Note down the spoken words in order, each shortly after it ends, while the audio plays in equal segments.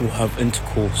have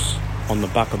intercourse on the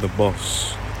back of the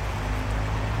bus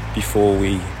before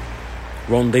we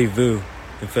rendezvous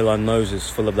and fill our noses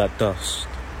full of that dust.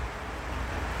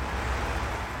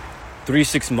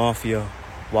 3-6 Mafia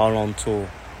while on tour.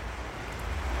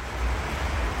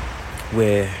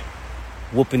 We're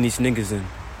whooping these niggas and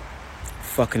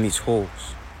fucking these hoes.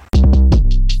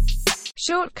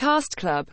 Short Cast Club.